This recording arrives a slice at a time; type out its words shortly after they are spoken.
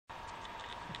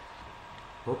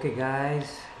Okay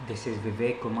guys, this is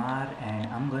Vivek Kumar and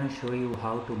I'm going to show you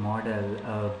how to model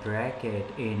a bracket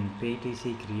in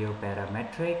Ptc Creo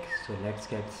parametric. So let's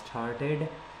get started.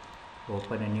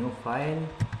 Open a new file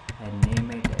and name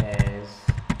it as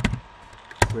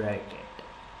bracket.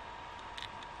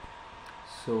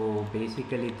 So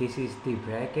basically this is the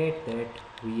bracket that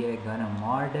we are gonna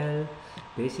model.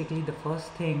 Basically the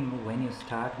first thing when you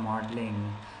start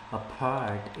modeling a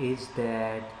part is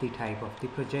that the type of the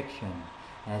projection.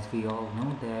 As we all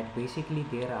know that basically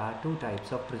there are two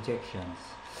types of projections.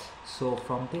 So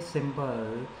from this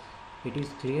symbol it is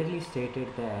clearly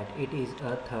stated that it is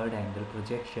a third angle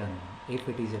projection. If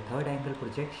it is a third angle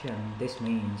projection, this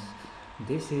means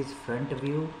this is front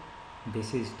view,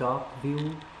 this is top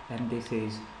view, and this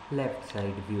is left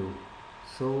side view.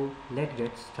 So let's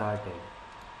get started.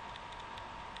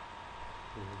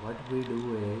 What we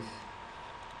do is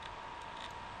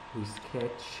we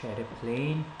sketch at a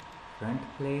plane, front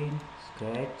plane,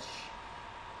 sketch,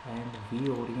 and we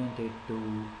orient it to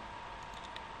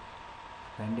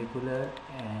perpendicular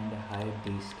and hide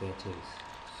these sketches.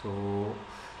 So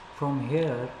from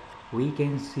here we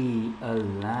can see a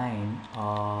line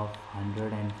of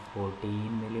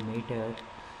 114 millimeter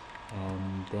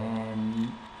and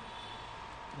then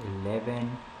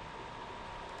 11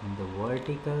 in the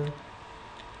vertical,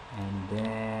 and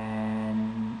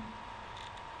then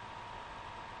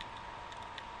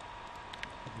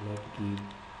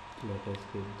let us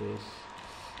give this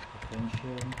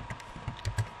attention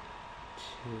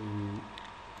to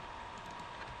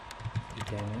the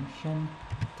dimension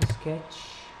of the sketch.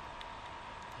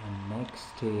 And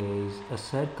next is a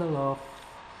circle of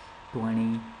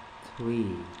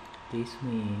 23. This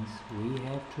means we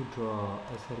have to draw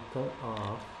a circle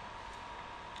of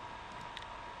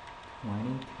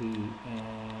 23,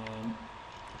 and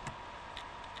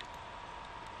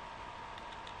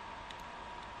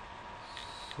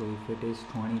so if it is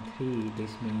 23,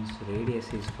 this means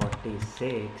radius is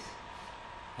 46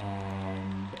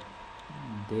 and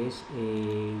this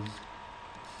is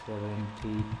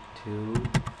 72,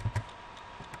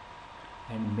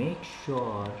 and make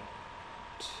sure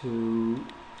to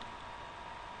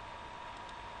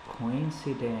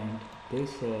coincident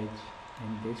this edge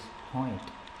and this point.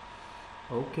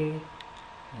 Okay,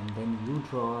 and then you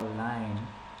draw a line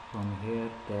from here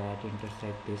that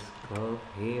intersect this curve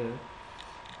here,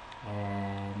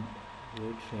 and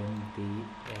we trim the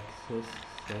excess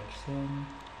section.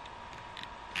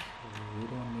 We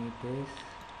don't need this,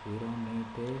 we don't need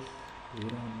this, we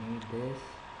don't need this.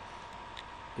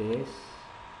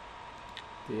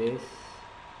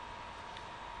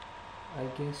 I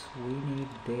guess we need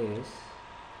this.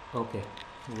 Okay,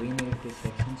 we need this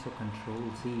section, so Control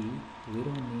Z. We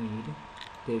don't need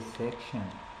this section.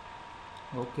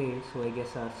 Okay, so I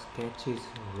guess our sketch is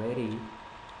ready.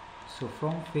 So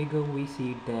from figure we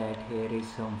see that here is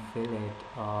some fillet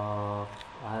of,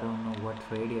 I don't know what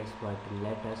radius, but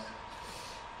let us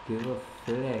give a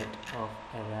fillet of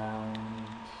around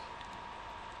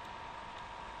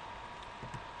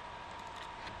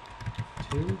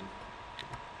 2,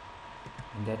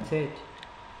 and that's it.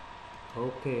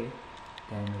 Okay,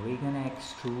 then we're gonna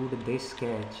extrude this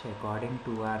sketch according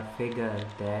to our figure.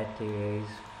 That is,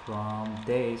 from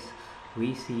this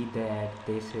we see that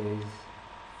this is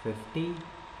 50,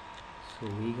 so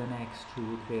we're gonna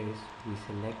extrude this. We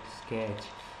select sketch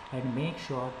and make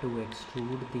sure to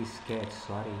extrude the sketch,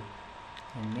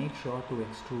 and make sure to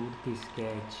extrude the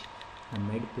sketch the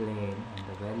mid plane, and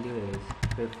the value is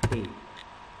 50.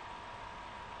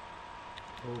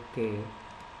 Okay,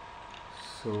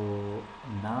 so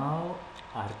now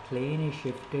our plane is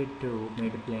shifted to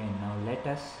mid plane. Now let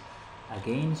us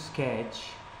again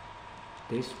sketch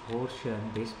this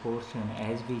portion.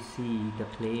 As we see, the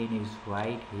plane is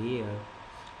right here.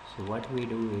 So what we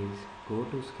do is go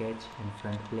to sketch and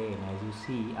front plane. As you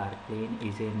see, our plane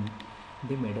is in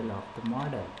the middle of the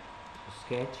model. So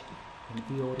sketch and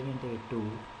we orient it to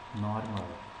normal.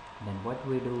 Then what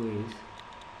we do is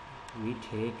we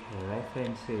take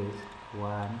references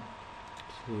 1,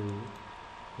 2,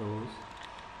 those,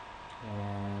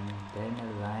 and then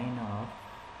a line of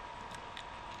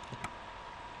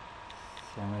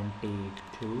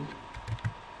 72,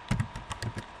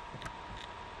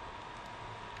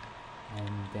 and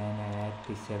then at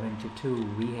the 72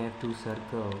 we have two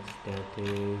circles, that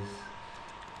is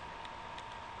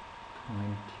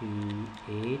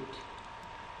 28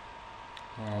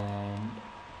 and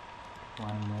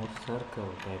one more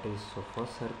circle, that is, so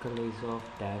first circle is of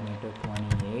diameter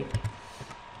 28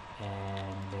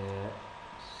 and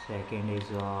second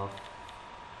is of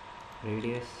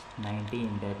radius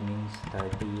 19, that means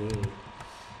 38,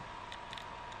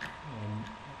 and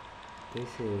this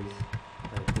is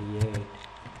 38.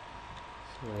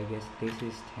 So I guess this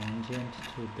is tangent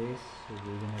to this, so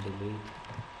we're gonna delete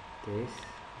this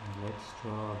and let's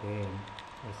draw again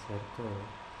a circle.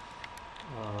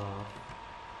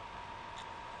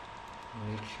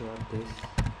 Make sure this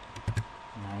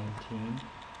 19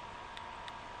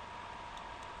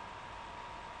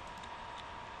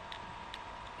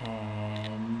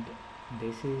 and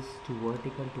this is too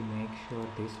vertical to make sure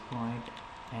this point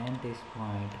and this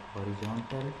point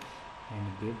horizontal,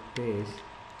 and give this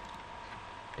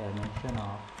dimension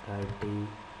of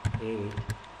 38.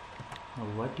 Now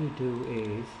what you do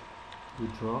is you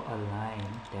draw a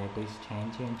line that is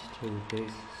tangent to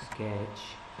this sketch.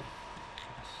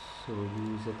 So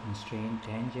use a constraint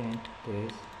tangent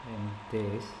this and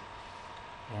this,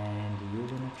 and you're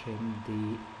gonna trim the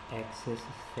excess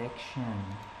section.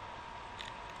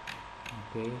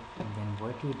 Okay, and then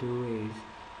what you do is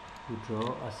you draw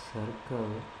a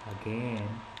circle again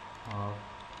of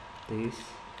this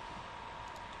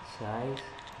size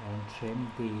and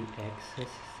trim the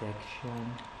excess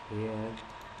section here,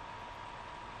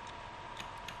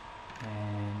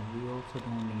 and we also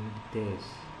don't need this.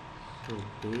 So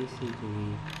basically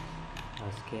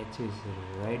our sketch is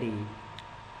ready.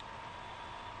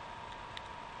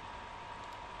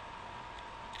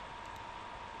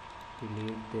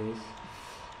 Delete this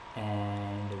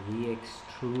and we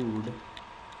extrude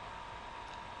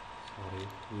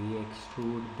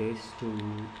this to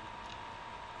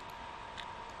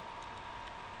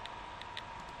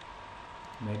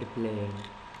mid plane,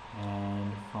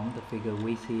 and from the figure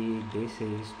we see this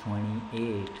is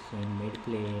 28. So in mid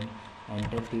plane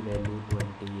enter the value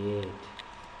 28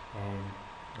 and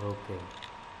okay,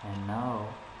 and now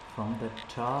from the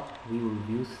top we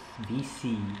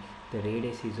see the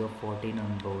radius is of 14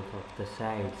 on both of the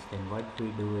sides. Then what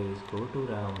we do is go to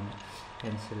round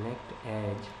and select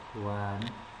edge 1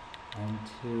 and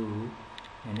 2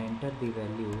 and enter the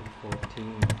value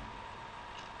 14.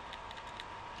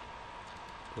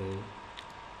 Okay,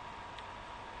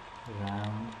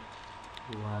 round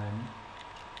 1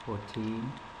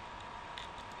 14,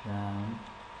 round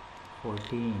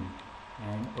 14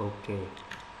 and okay.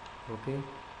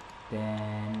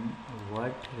 Then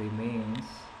what remains,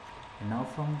 and now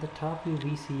from the top view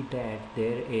we see that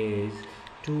there is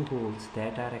two holes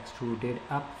that are extruded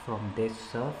up from this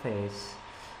surface.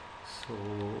 So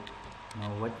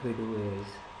now what we do is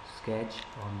sketch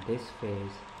on this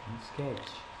face and sketch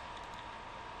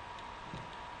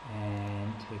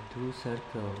and take two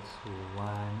circles,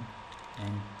 1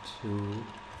 and 2,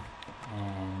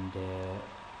 and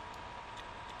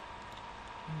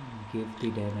give the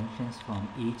dimensions from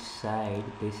each side.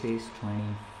 This is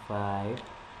 25.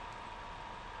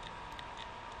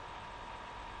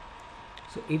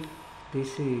 So if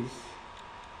this is,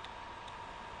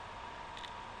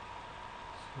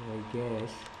 so I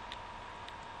guess,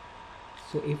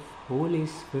 so if hole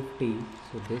is 50,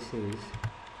 so this is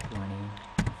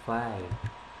 25,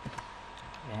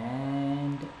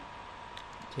 and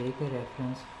take a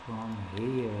reference from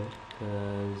here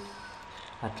because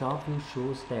a top view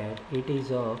shows that it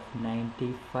is of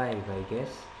 95, I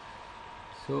guess.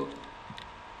 So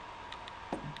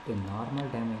the normal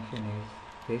dimension is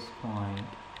this point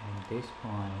and this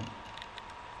point.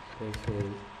 This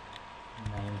is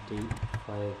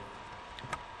 95.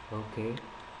 Okay,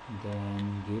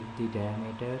 then give the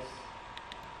diameters.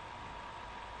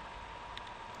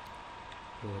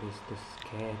 Here is the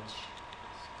sketch.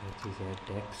 Sketch is at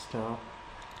desktop.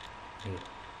 Here.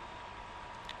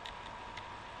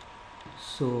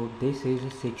 So this is a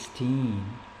 16.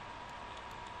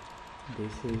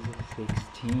 This is a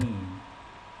 16,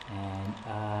 and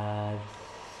our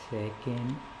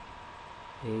second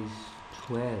is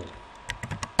 12.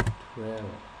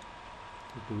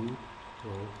 Do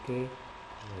okay,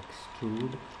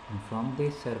 extrude, and from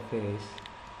this surface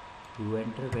you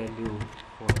enter value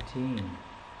 14.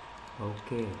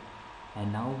 Okay,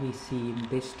 and now we see in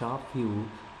this top view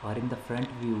or in the front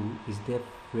view is the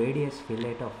radius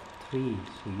fillet of 3.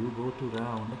 So you go to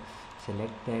round,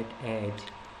 select that edge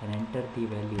and enter the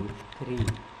value 3,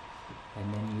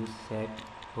 and then you set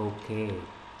OK.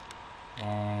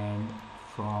 And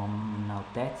from now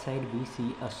that side we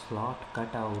see a slot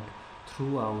cut out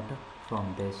throughout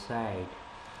from this side.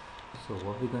 So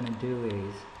what we're gonna do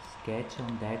is sketch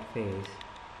on that face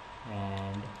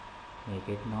and make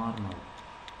it normal,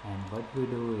 and what we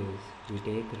do is we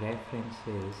take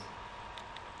references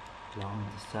along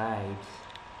the sides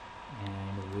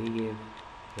and we give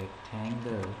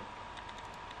rectangle.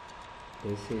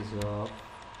 This is of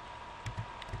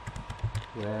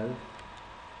 12,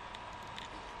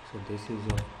 so this is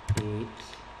of 8,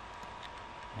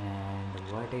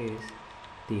 and what is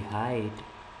the height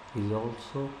is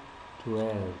also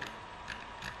 12.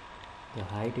 The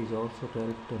height is also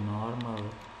 12 to normal.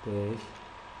 This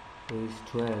is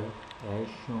 12 as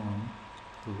shown.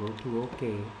 You go to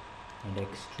OK and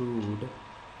extrude.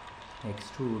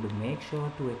 Make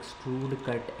sure to extrude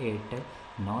cut it,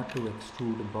 not to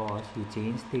extrude boss. You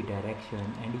change the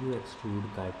direction and you extrude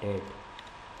cut it.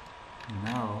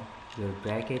 Now your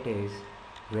bracket is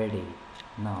ready.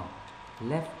 Now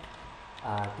left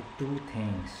are the two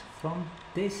things. From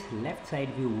this left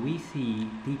side view we see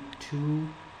the two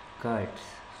cuts.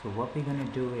 So what we're gonna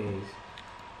do is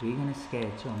we're gonna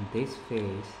sketch on this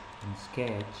face and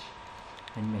sketch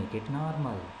and make it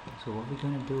normal. So what we're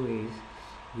gonna do is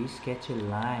we sketch a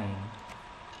line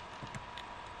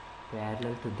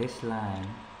parallel to this line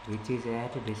which is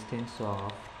at a distance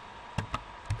of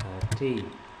 30,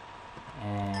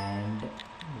 and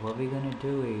what we're gonna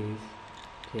do is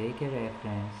take a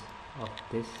reference of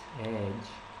this edge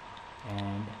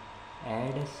and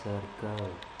add a circle.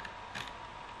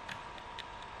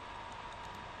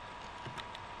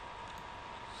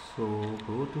 So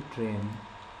go to trim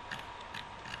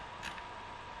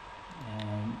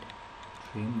and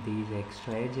trim these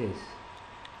extra edges.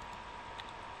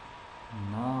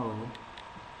 Now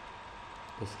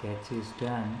the sketch is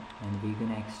done and we're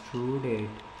gonna extrude it,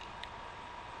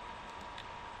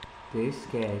 this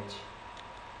sketch,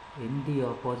 in the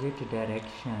opposite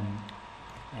direction,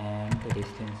 and the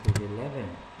distance is 11.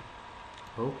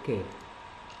 Okay,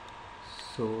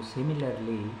 so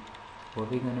similarly what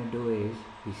we're gonna do is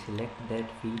we select that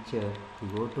feature, we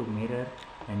go to mirror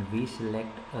and we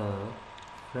select a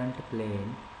front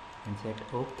plane and set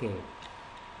OK.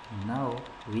 Now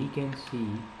we can see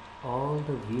all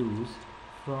the views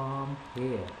from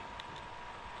here.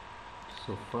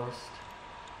 So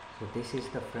this is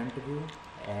the front view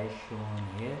as shown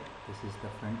here. This is the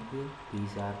front view.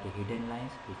 These are the hidden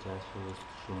lines which are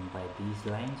shown by these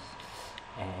lines,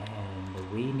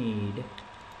 and we need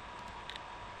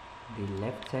the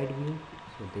left side view.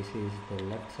 So this is the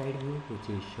left side view which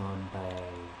is shown by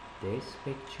this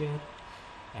picture,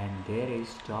 and there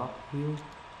is top view.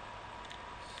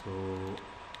 So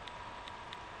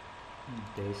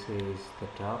this is the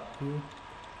top view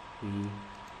we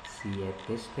see at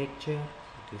this picture.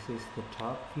 So this is the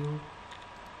top view.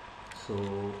 So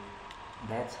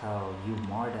that's how you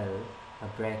model a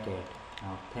bracket.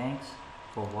 Now thanks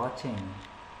for watching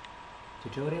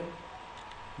tutorial.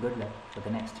 Good luck for the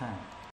next time.